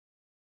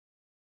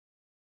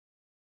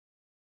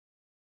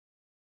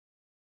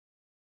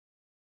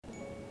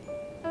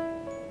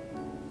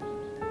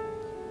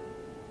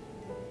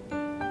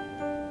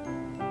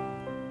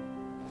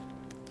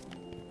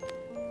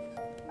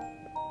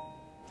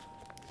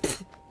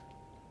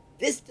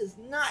This does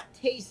not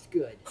taste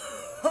good.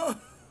 Ha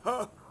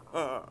ha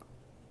ha!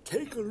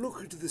 Take a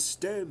look at the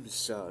stem,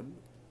 son.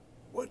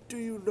 What do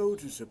you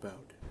notice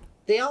about it?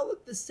 They all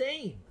look the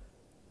same.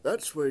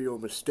 That's where you're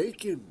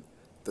mistaken.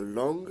 The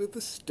longer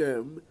the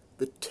stem,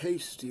 the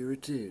tastier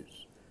it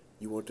is.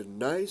 You want a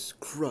nice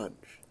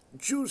crunch.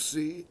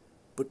 Juicy,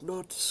 but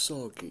not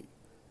soggy.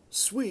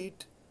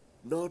 Sweet,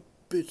 not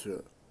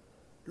bitter.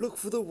 Look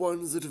for the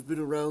ones that have been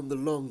around the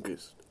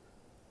longest,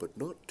 but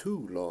not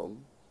too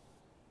long.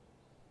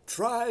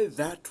 Try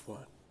that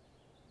one.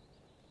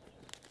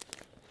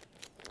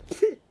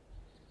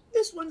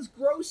 This one's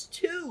gross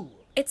too.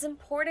 It's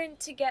important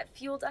to get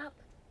fueled up.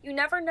 You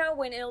never know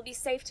when it'll be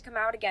safe to come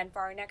out again for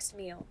our next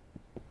meal.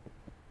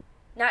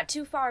 Not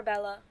too far,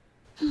 Bella.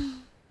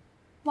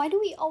 Why do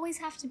we always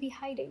have to be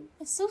hiding?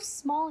 It's so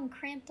small and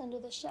cramped under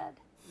the shed.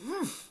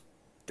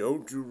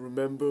 Don't you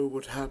remember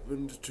what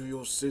happened to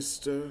your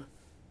sister?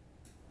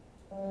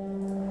 Oh,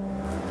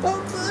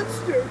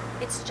 monster!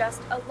 It's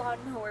just a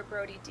lawnmower,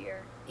 Brody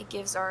dear. It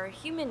gives our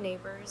human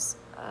neighbors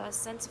a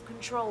sense of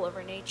control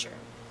over nature.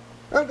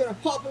 I'm gonna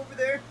pop over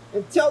there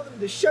and tell them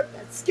to shut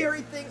that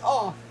scary thing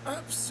off.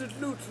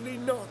 Absolutely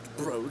not,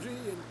 Brody,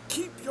 and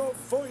keep your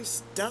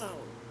voice down.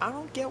 I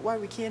don't get why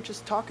we can't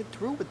just talk it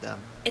through with them.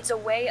 It's a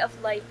way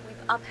of life we've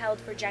upheld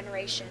for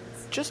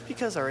generations. Just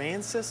because our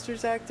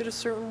ancestors acted a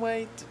certain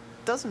way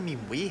doesn't mean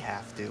we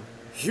have to.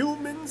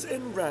 Humans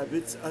and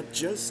rabbits are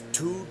just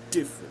too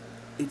different.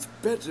 It's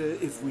better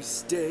if we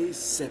stay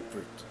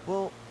separate.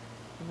 Well,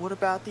 what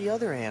about the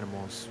other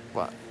animals?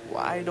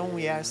 Why don't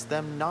we ask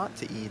them not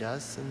to eat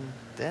us, and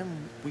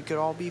then we could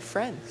all be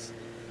friends?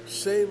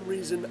 Same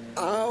reason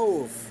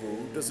our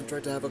food doesn't try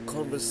to have a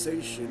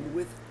conversation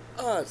with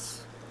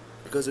us.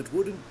 Because it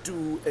wouldn't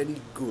do any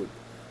good.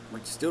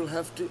 We'd still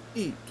have to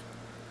eat.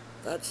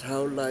 That's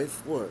how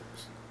life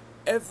works.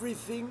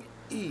 Everything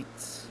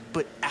eats.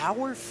 But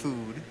our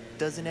food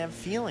doesn't have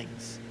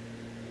feelings.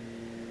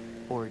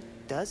 Or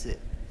does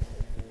it?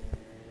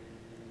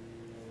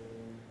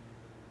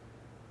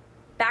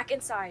 Back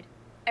inside.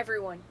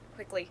 Everyone,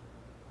 quickly.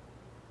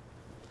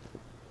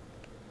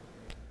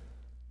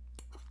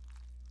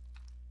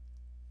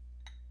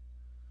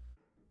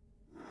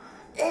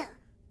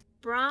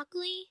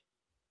 Broccoli?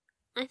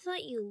 I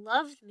thought you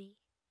loved me.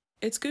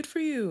 It's good for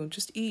you.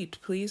 Just eat,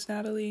 please,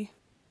 Natalie.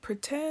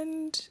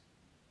 Pretend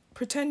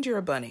you're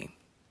a bunny.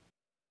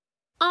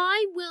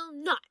 I will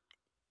not.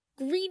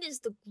 Green is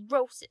the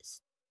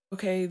grossest.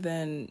 Okay,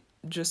 then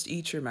just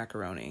eat your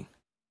macaroni.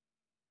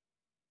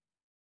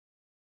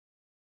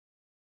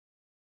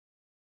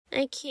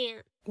 I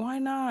can't. Why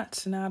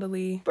not,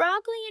 Natalie?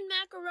 Broccoli and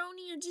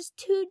macaroni are just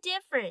too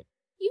different.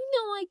 You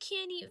know I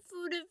can't eat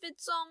food if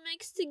it's all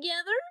mixed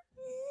together.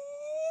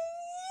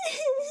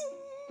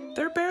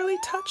 They're barely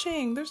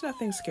touching. There's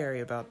nothing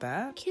scary about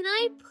that. Can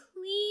I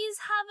please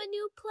have a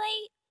new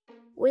plate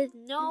with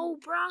no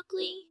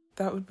broccoli?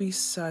 That would be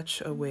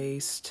such a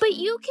waste. But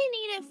you can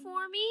eat it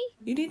for me.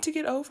 You need to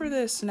get over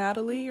this,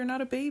 Natalie. You're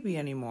not a baby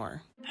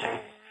anymore.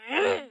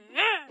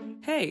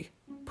 Hey,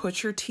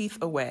 put your teeth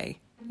away.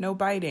 No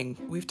biting.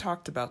 We've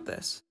talked about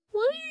this.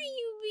 Why are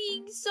you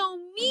being so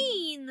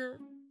mean?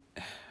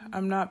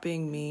 I'm not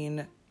being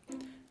mean.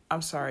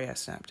 I'm sorry I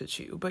snapped at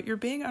you, but you're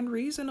being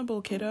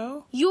unreasonable,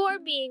 kiddo. You're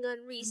being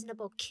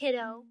unreasonable,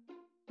 kiddo.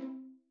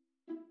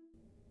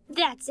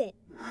 That's it.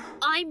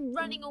 I'm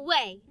running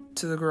away.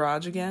 To the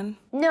garage again?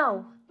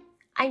 No,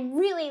 I'm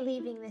really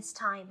leaving this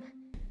time.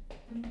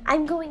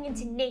 I'm going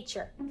into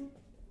nature,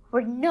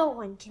 where no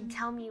one can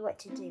tell me what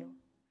to do.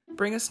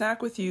 Bring a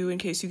snack with you in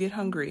case you get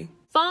hungry.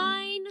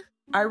 Fine.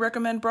 I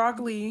recommend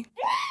broccoli.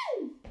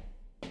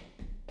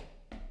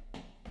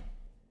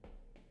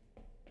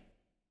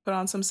 Put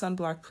on some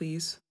sunblock,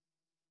 please.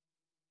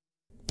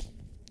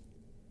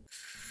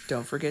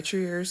 Don't forget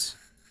your ears.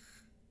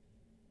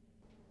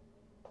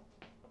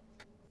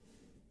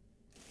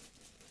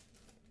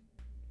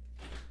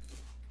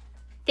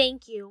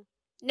 Thank you.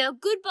 Now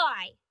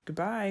goodbye.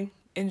 Goodbye.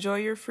 Enjoy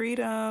your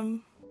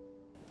freedom.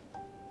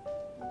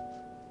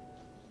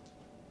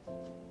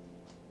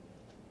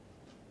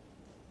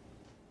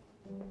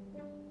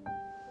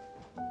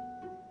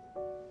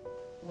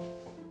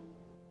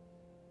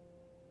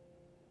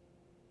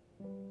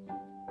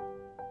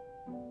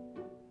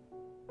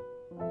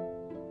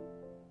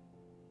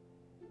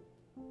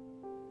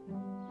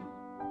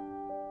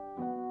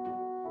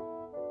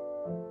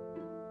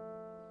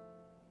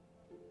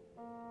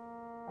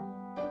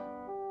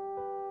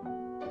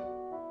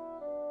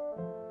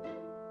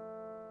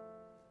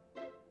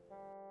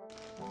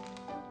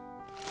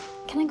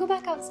 Can I go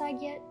back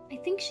outside yet? I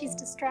think she's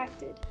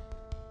distracted.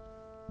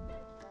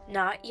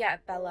 Not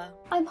yet, Bella.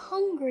 I'm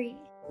hungry.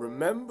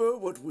 Remember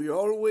what we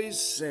always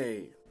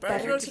say.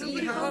 Better to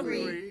be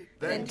hungry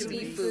than to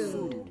be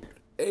food.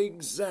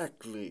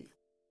 Exactly.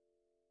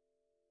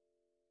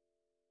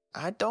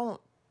 I don't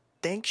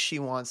think she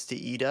wants to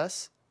eat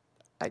us.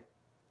 I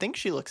think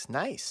she looks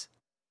nice.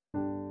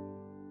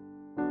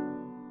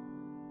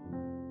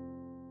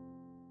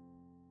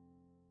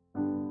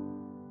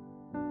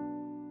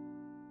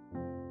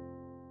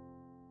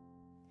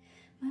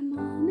 My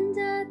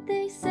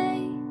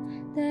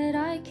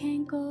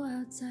can't go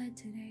outside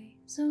today,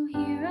 so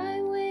here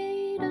I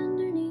wait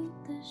underneath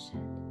the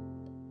shed.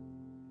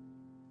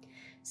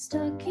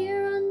 Stuck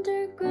here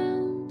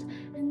underground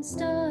and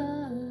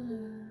stuck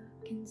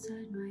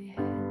inside my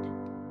head.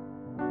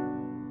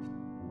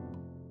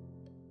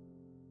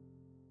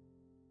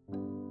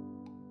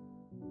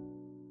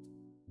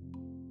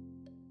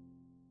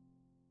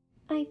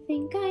 I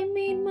think I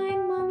made my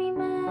mommy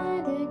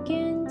mad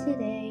again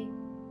today.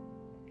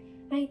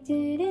 I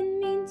didn't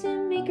mean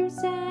to make her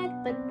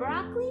sad, but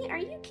broccoli, are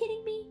you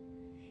kidding me?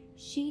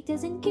 She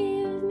doesn't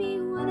give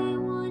me what I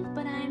want,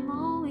 but I'm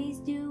always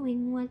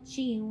doing what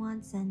she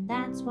wants, and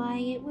that's why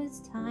it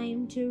was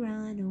time to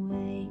run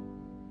away.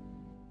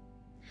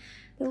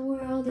 The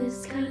world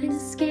is kinda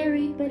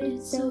scary, but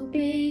it's so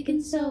big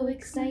and so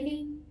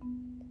exciting.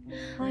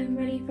 I'm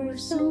ready for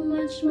so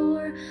much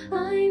more.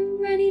 I'm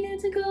ready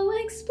to go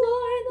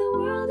explore. The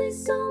world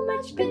is so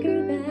much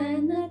bigger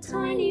than the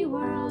tiny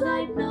world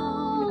I've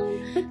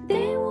known. But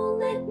they won't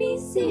let me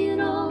see it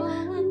all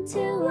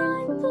until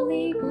I'm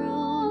fully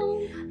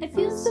grown. I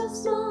feel so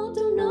small,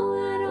 don't know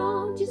at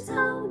all just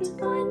how to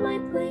find my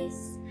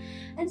place.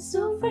 And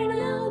so for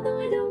now,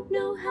 though I don't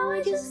know how,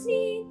 I just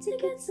need to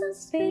get some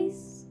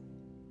space.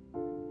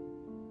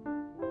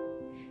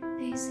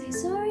 They say,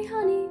 sorry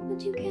honey,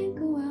 but you can't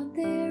go out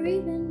there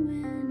even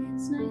when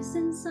it's nice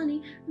and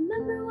sunny.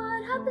 Remember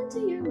what happened to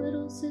your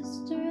little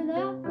sister?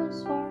 That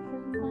was far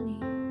from funny.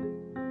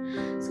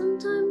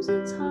 Sometimes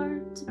it's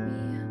hard to be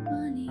a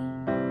bunny.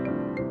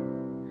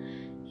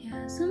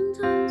 Yeah,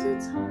 sometimes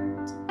it's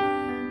hard to be a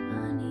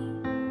bunny.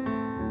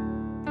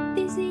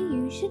 They say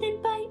you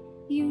shouldn't bite,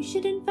 you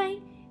shouldn't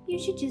fight, you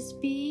should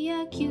just be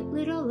a cute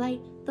little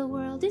light. The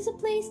world is a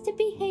place to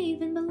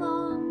behave and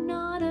belong,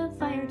 not a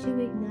fire to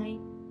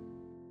ignite.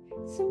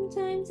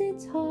 Sometimes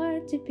it's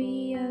hard to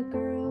be a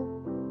girl.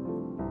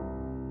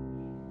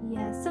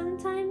 Yeah,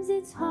 sometimes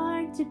it's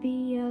hard to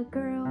be a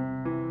girl.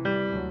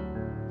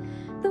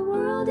 The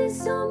world is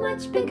so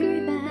much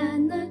bigger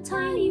than the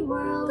tiny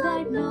world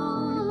I've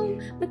known.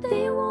 But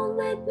they won't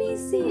let me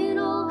see it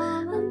all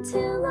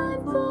until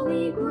I'm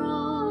fully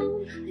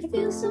grown. I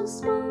feel so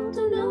small,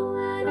 don't know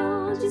at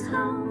all just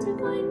how to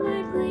find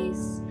my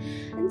place.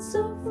 And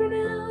so for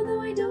now,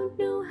 though I don't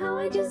know how,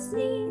 I just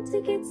need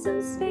to get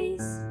some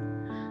space.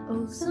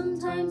 Oh,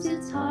 sometimes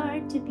it's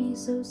hard to be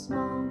so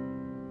small,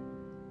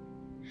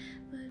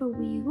 but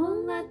we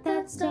won't let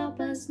that stop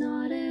us,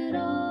 not at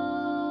all.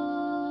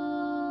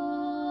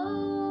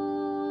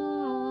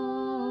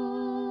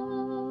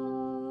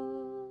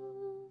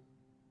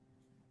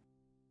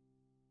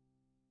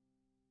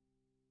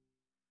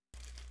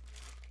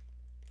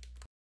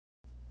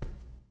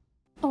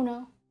 Oh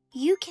no.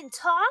 You can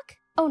talk?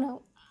 Oh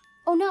no.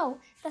 Oh no.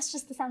 That's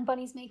just the sound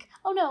bunnies make.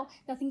 Oh no.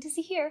 Nothing to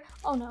see here.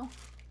 Oh no.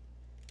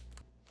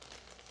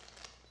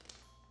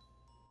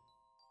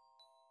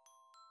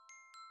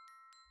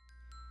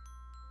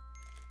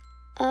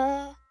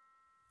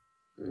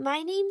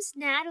 My name's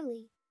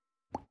Natalie.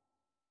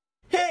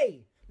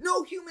 Hey!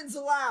 No humans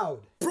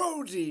allowed!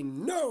 Bode,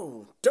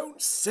 no!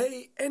 Don't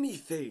say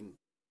anything!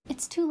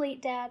 It's too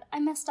late, Dad. I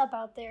messed up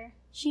out there.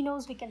 She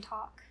knows we can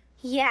talk.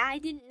 Yeah, I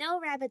didn't know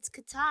rabbits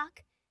could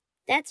talk.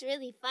 That's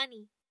really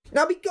funny.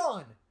 Now be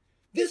gone!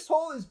 This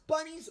hole is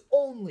bunnies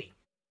only!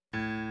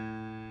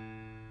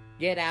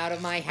 Get out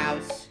of my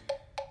house.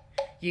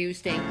 You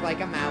stink like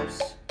a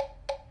mouse.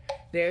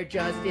 There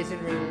just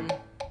isn't room.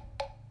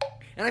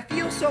 And I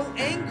feel so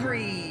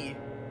angry!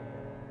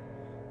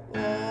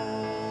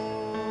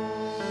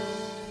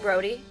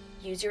 Brody,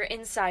 use your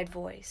inside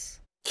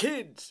voice.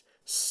 Kids,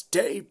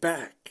 stay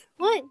back.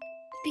 What?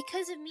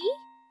 Because of me?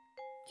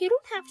 You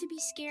don't have to be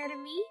scared of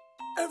me.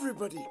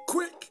 Everybody,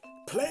 quick,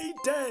 play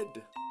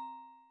dead.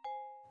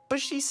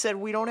 But she said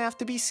we don't have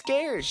to be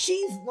scared.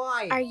 She's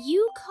lying! Are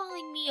you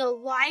calling me a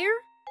liar?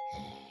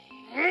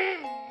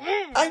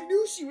 I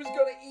knew she was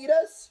gonna eat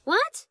us!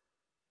 What?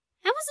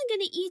 I wasn't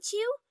gonna eat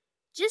you.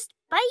 Just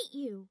bite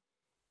you.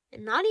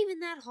 And not even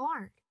that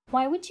hard.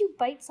 Why would you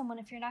bite someone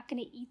if you're not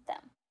going to eat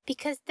them?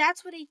 Because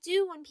that's what I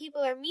do when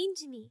people are mean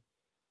to me.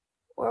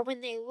 Or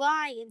when they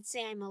lie and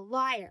say I'm a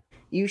liar.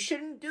 You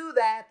shouldn't do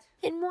that.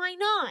 And why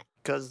not?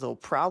 Because they'll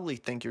probably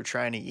think you're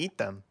trying to eat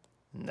them.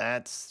 And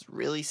that's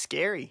really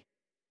scary.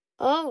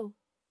 Oh,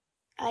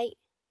 I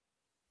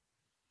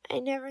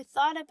never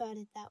thought about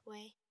it that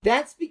way.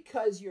 That's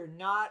because you're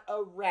not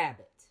a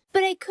rabbit.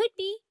 But I could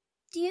be.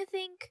 Do you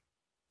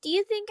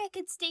think I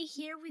could stay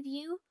here with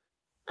you?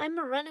 I'm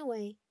a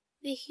runaway.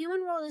 The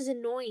human world is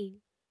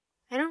annoying.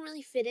 I don't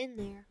really fit in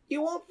there.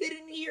 You won't fit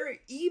in here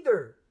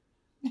either.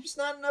 There's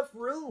not enough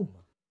room.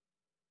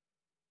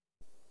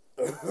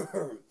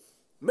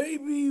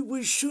 Maybe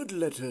we should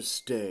let her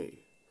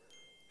stay.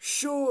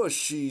 Sure,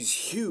 she's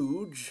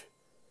huge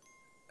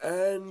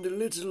and a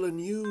little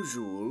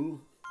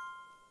unusual,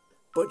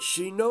 but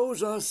she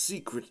knows our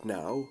secret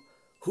now.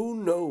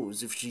 Who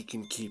knows if she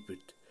can keep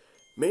it?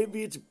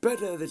 Maybe it's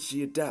better that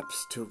she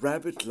adapts to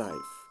rabbit life.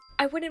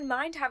 I wouldn't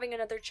mind having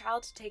another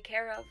child to take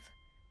care of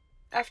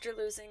after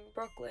losing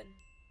Brooklyn.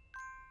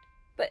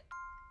 But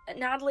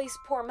Natalie's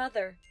poor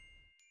mother.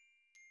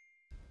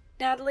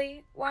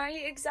 Natalie, why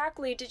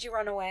exactly did you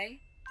run away?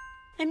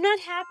 I'm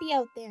not happy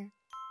out there.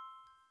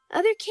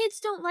 Other kids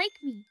don't like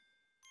me.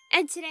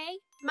 And today,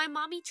 my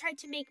mommy tried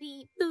to make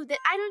me eat food that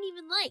I don't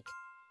even like.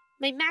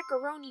 My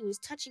macaroni was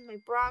touching my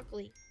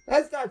broccoli.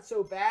 That's not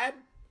so bad.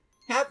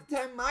 Half the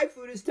time my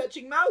food is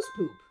touching mouse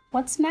poop.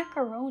 What's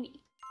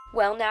macaroni?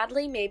 Well,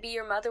 Natalie, maybe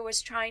your mother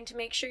was trying to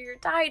make sure your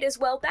diet is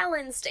well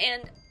balanced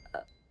and...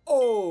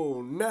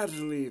 Oh,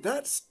 Natalie,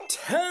 that's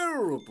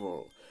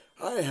terrible.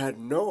 I had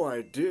no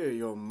idea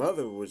your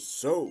mother was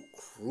so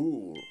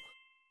cruel.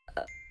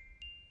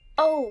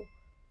 Oh,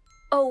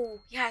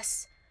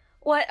 yes.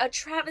 What a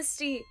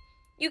travesty.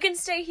 You can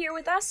stay here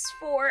with us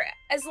for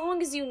as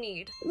long as you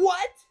need.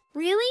 What?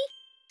 Really?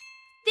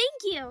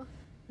 Thank you.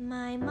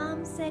 My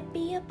mom said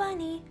be a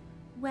bunny.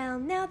 Well,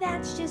 now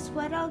that's just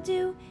what I'll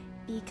do.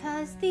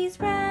 Because these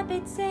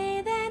rabbits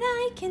say that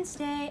I can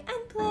stay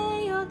and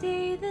play all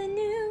day. The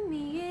new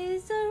me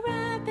is a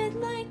rabbit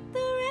like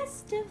the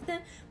rest of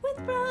them, with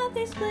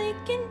brothers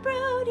Blake and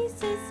Brody,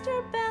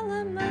 sister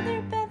Bella,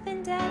 mother Beth,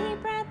 and daddy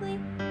Bradley.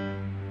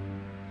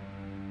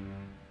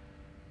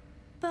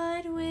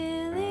 But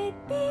will it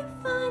be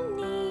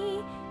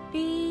funny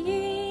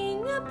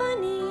being a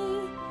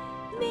bunny,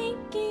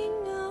 making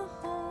a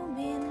home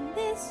in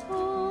this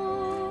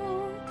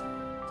hole?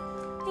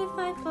 If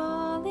I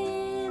fall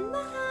in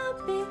the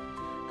habit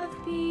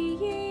of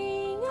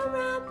being a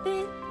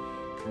rabbit,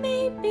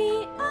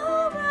 maybe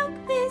I'll rock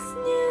this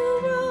new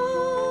role.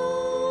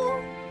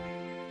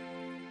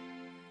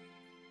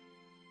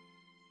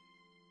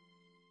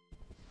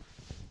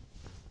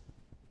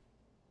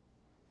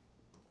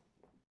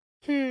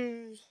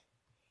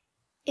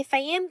 If I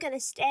am gonna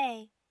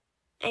stay,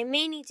 I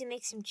may need to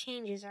make some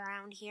changes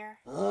around here.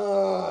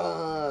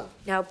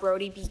 Now,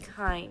 Brody, be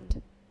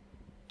kind.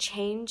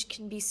 Change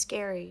can be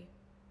scary,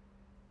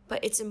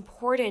 but it's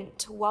important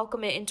to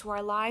welcome it into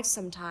our lives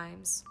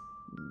sometimes.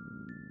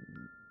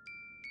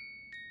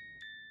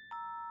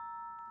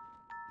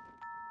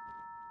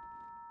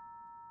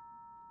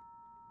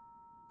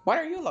 What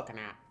are you looking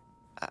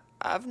at?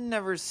 I've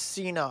never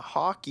seen a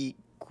hawk eat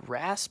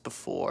grass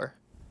before.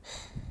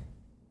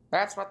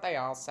 That's what they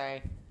all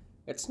say.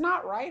 It's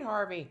not right,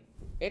 Harvey.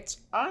 It's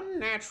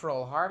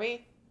unnatural,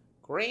 Harvey.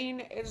 Green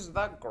is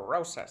the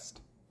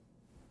grossest.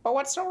 But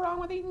what's so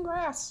wrong with eating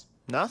grass?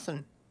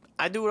 Nothing.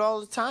 I do it all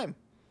the time.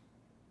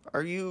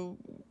 Are you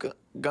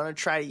gonna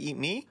try to eat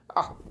me?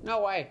 Oh, no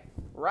way.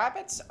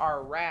 Rabbits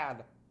are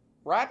rad.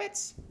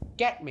 Rabbits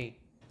get me.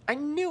 I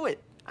knew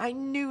it. I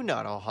knew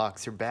not all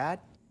hawks are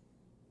bad.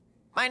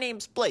 My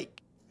name's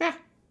Blake. Yeah,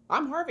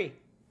 I'm Harvey.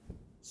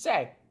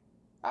 Say,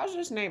 how's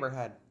this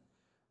neighborhood?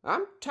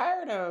 I'm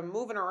tired of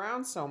moving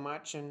around so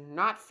much and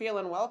not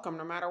feeling welcome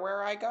no matter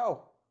where I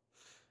go.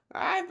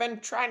 I've been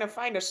trying to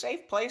find a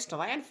safe place to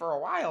land for a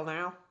while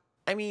now.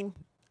 I mean,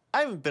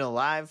 I haven't been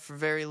alive for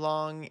very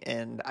long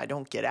and I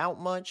don't get out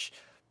much,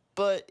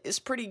 but it's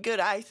pretty good,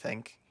 I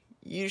think.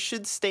 You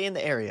should stay in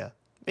the area.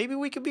 Maybe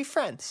we could be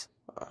friends.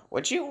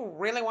 Would you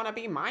really want to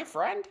be my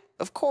friend?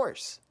 Of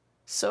course.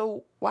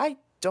 So why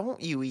don't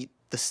you eat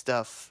the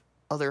stuff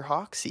other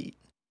hawks eat?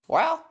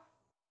 Well,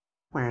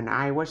 when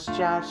I was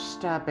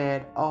just a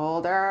bit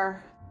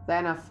older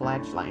than a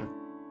fledgling,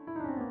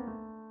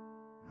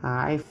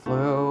 I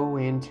flew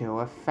into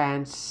a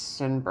fence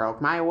and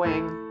broke my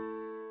wing.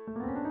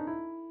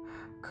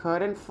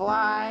 Couldn't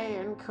fly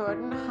and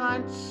couldn't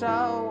hunt,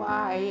 so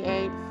I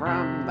ate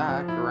from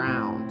the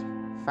ground.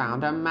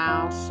 Found a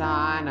mouse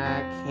on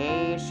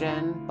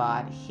occasion,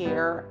 but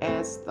here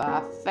is the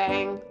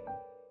thing.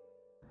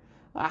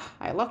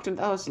 I looked in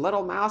those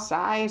little mouse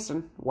eyes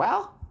and,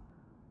 well,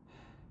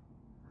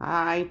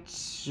 I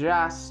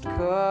just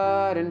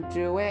couldn't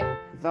do it,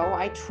 though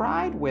I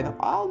tried with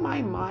all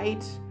my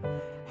might.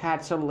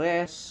 Had to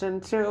listen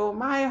to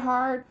my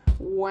heart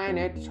when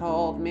it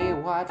told me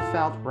what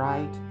felt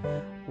right.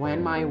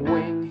 When my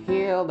wing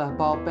healed up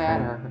all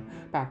better,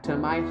 back to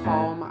my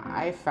home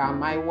I found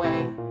my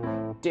way.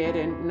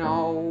 Didn't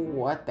know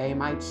what they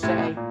might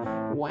say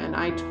when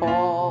I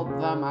told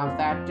them of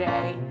that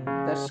day.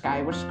 The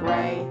sky was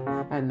gray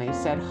and they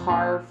said,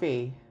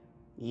 Harvey,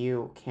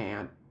 you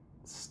can't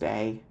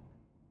stay.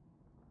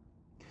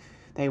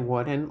 They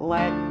wouldn't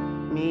let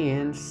me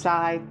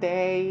inside,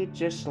 they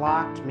just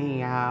locked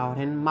me out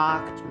and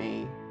mocked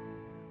me.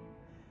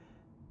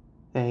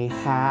 They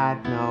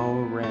had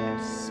no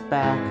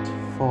respect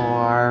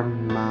for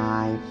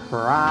my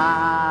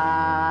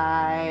pride.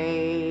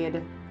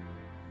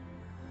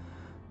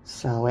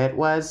 So it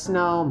was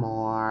no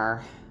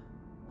more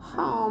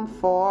home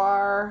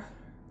for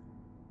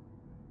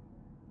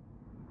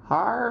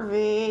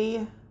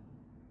Harvey.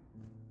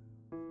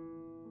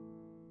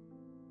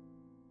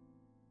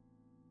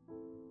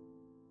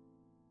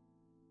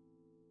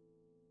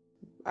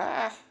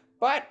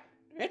 But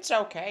it's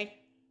okay.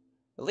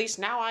 At least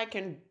now I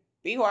can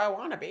be who I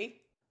want to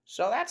be.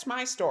 So that's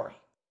my story.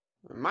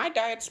 My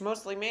diet's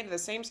mostly made of the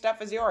same stuff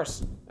as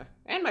yours.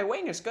 And my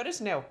wing is good as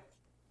new.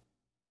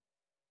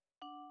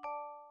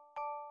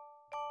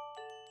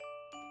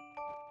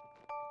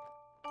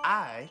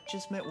 I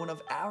just met one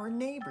of our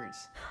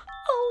neighbors.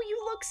 Oh, you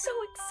look so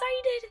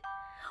excited.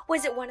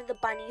 Was it one of the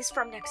bunnies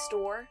from next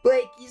door?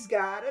 Blakey's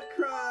got a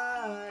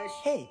crush.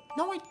 Hey,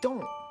 no I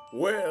don't.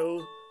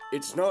 Well,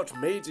 it's not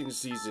mating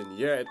season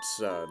yet,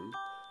 son.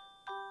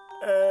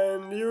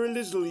 And you're a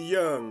little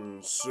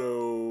young,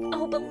 so...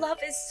 Oh, but love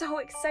is so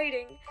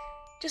exciting.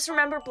 Just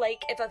remember,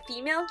 Blake, if a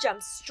female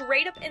jumps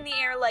straight up in the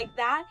air like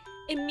that,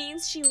 it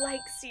means she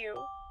likes you.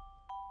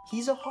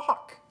 He's a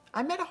hawk.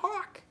 I met a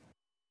hawk.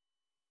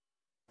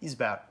 He's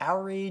about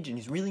our age, and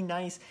he's really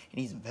nice, and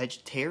he's a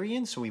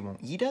vegetarian, so he won't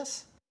eat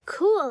us.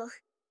 Cool.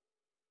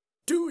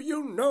 Do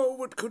you know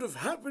what could have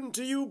happened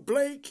to you,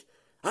 Blake?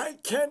 I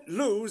can't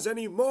lose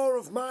any more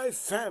of my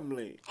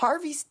family.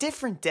 Harvey's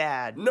different,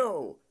 Dad.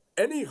 No,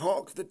 any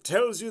hawk that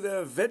tells you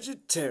they're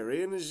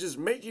vegetarian is just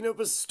making up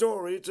a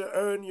story to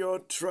earn your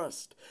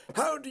trust.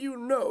 How do you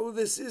know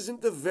this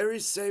isn't the very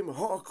same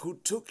hawk who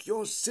took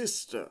your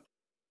sister?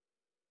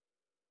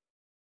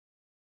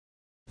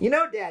 You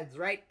know Dad's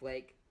right,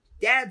 Blake.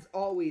 Dad's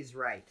always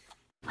right.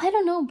 I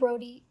don't know,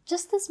 Brody.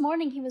 Just this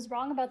morning he was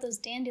wrong about those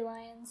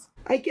dandelions.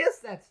 I guess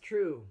that's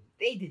true.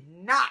 They did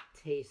not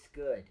taste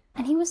good.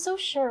 And he was so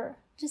sure,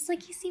 just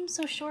like he seems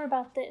so sure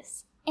about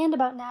this, and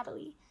about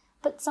Natalie.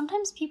 But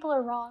sometimes people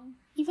are wrong.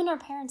 Even our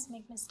parents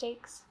make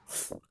mistakes.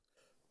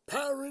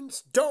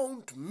 Parents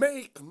don't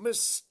make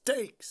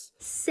mistakes.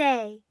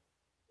 Say,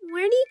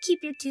 where do you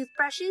keep your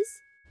toothbrushes?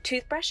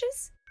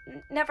 Toothbrushes?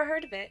 Never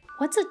heard of it.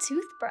 What's a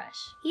toothbrush?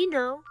 You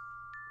know,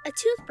 a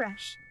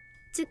toothbrush.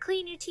 To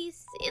clean your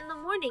teeth in the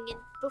morning and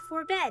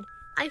before bed.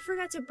 I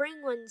forgot to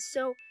bring one,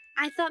 so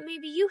I thought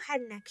maybe you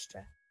had an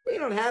extra. We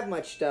don't have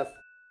much stuff.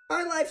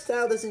 Our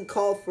lifestyle doesn't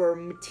call for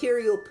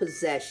material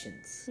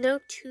possessions. No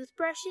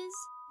toothbrushes?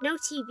 No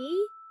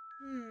TV?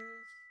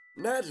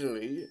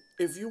 Natalie,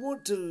 if you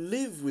want to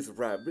live with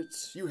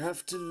rabbits, you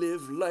have to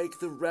live like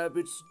the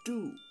rabbits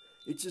do.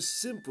 It's a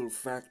simple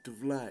fact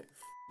of life.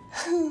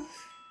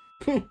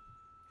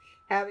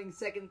 Having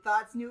second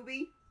thoughts,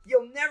 newbie?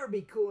 You'll never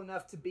be cool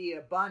enough to be a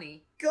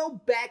bunny.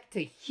 Go back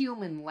to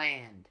human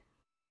land.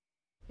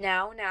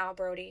 Now,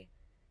 Brody.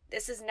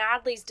 This is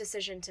Natalie's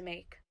decision to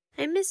make.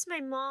 I miss my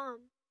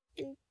mom.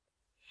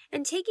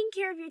 And taking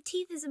care of your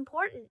teeth is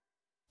important.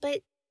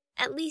 But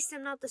at least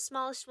I'm not the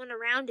smallest one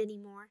around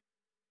anymore.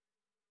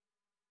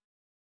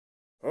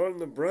 On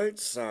the bright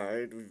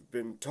side, we've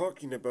been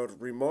talking about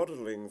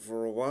remodeling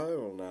for a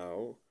while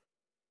now.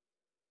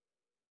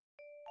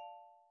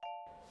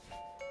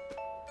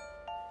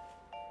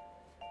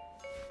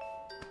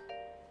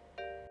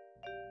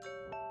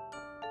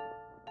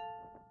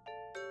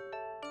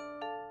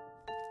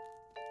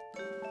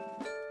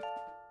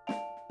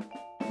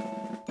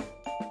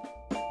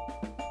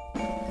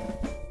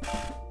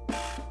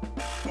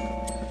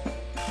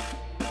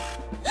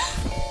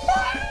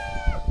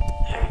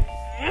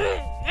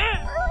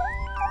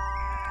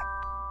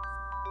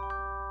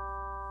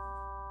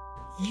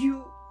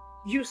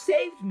 You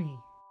saved me.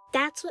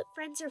 That's what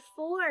friends are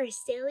for,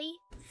 silly.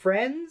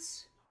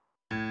 Friends?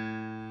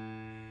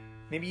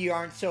 Maybe you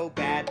aren't so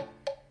bad.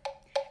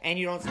 And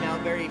you don't smell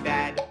very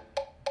bad.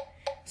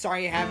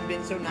 Sorry you haven't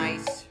been so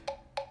nice.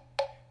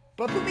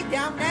 But put me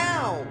down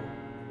now!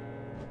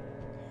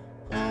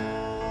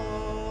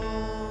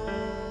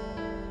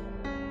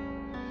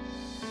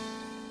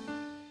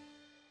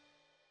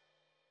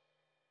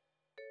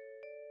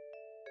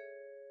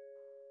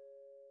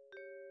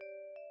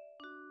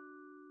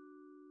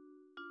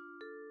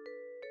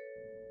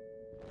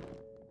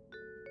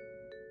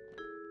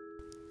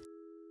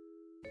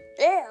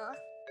 Ew.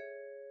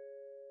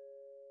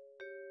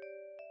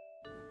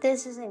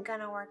 This isn't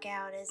gonna work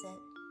out, is it?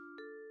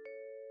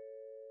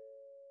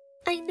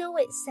 I know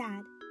it's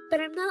sad,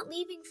 but I'm not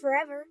leaving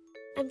forever.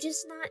 I'm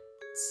just not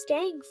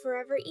staying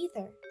forever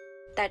either.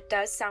 That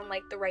does sound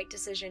like the right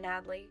decision,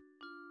 Natalie.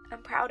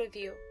 I'm proud of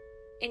you,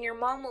 and your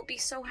mom will be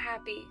so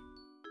happy.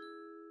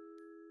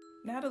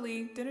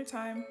 Natalie, dinner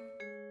time.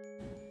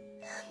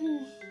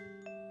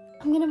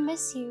 I'm gonna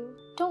miss you.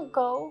 Don't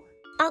go.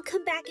 I'll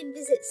come back and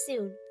visit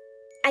soon.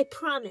 I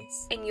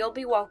promise. And you'll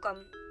be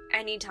welcome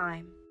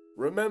anytime.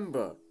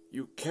 Remember,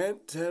 you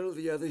can't tell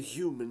the other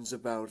humans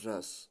about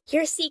us.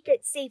 Your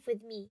secret's safe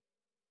with me.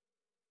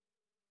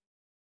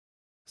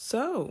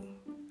 So,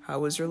 how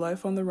was your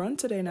life on the run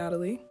today,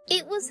 Natalie?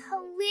 It was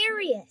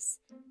hilarious.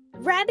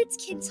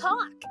 Rabbits can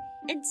talk,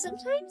 and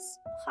sometimes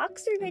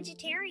hawks are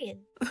vegetarian.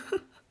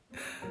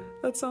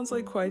 That sounds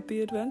like quite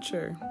the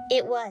adventure.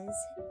 It was,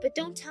 but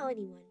don't tell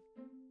anyone.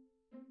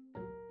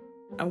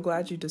 I'm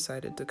glad you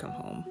decided to come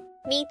home.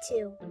 Me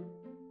too.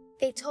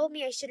 They told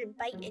me I shouldn't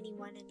bite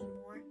anyone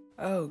anymore.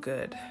 Oh,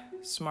 good.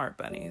 Smart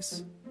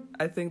bunnies.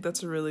 I think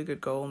that's a really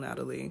good goal,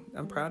 Natalie.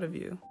 I'm proud of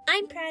you.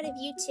 I'm proud of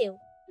you too,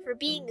 for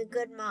being a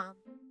good mom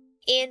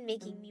and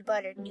making me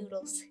buttered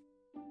noodles.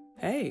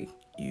 Hey,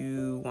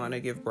 you want to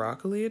give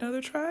broccoli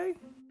another try?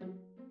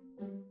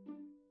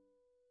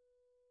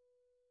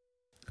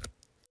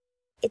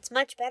 It's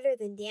much better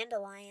than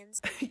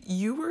dandelions.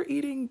 You were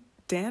eating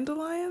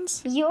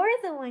dandelions? You're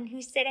the one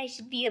who said I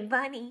should be a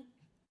bunny.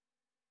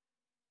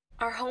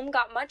 Our home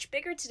got much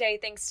bigger today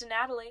thanks to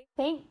Natalie.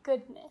 Thank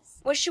goodness.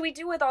 What should we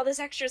do with all this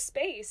extra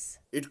space?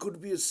 It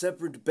could be a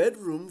separate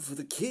bedroom for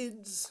the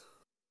kids.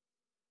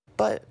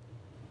 But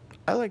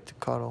I like to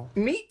cuddle.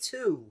 Me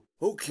too.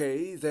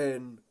 Okay,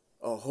 then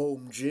a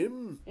home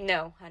gym?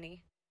 No,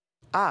 honey.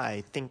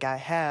 I think I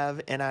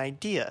have an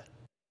idea.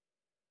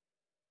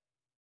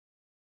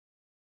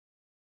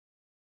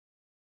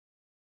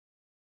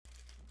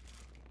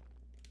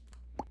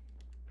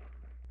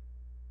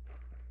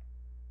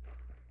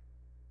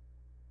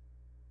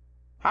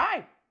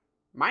 Hi,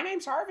 my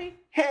name's Harvey.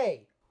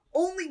 Hey,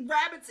 only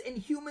rabbits and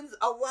humans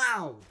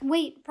allowed.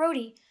 Wait,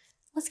 Brody,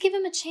 let's give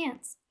him a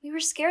chance. We were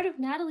scared of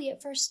Natalie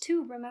at first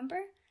too, remember?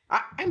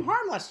 I'm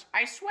harmless,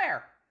 I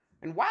swear.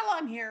 And while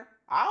I'm here,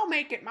 I'll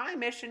make it my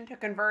mission to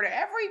convert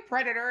every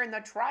predator in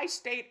the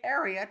tri-state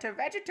area to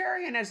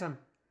vegetarianism.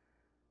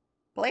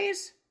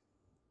 Please?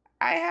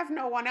 I have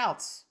no one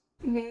else.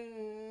 We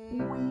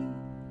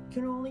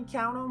can only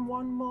count on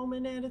one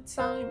moment at a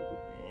time.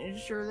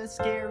 Sure, that's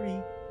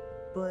scary.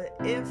 But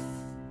if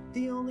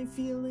the only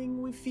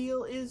feeling we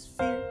feel is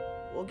fear,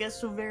 we'll get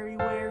so very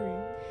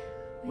wary.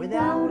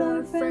 Without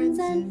our friends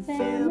and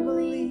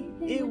family,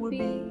 it would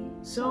be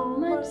so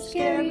much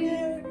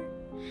scarier.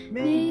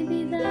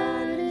 Maybe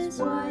that is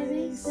why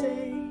they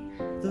say,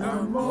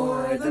 the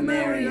more the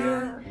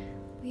merrier.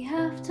 We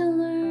have to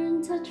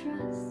learn to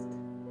trust.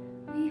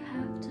 We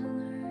have to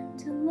learn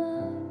to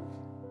love.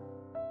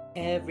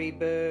 Every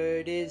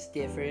bird is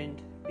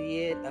different,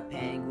 be it a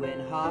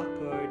penguin, hawk,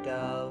 or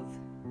dove.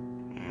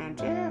 And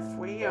if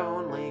we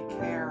only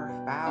care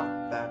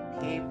about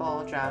the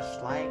people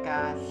just like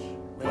us,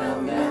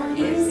 Well, that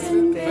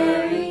isn't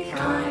very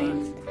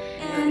kind,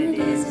 and it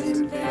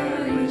isn't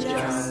very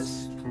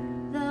just.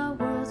 The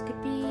world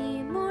could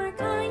be more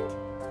kind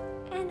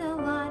and a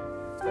lot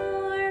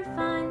more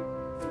fun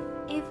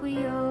if we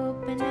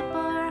open up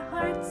our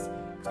hearts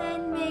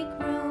and make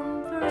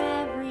room for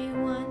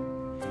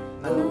everyone.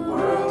 The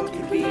world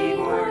could be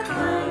more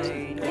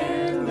kind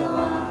and a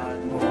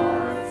lot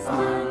more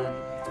fun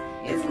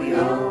if we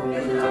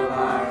open up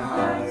our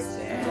hearts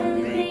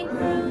and make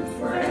room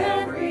for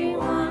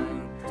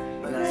everyone.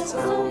 Let's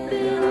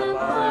open up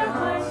our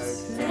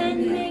hearts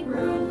and make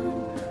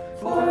room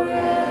for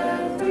everyone.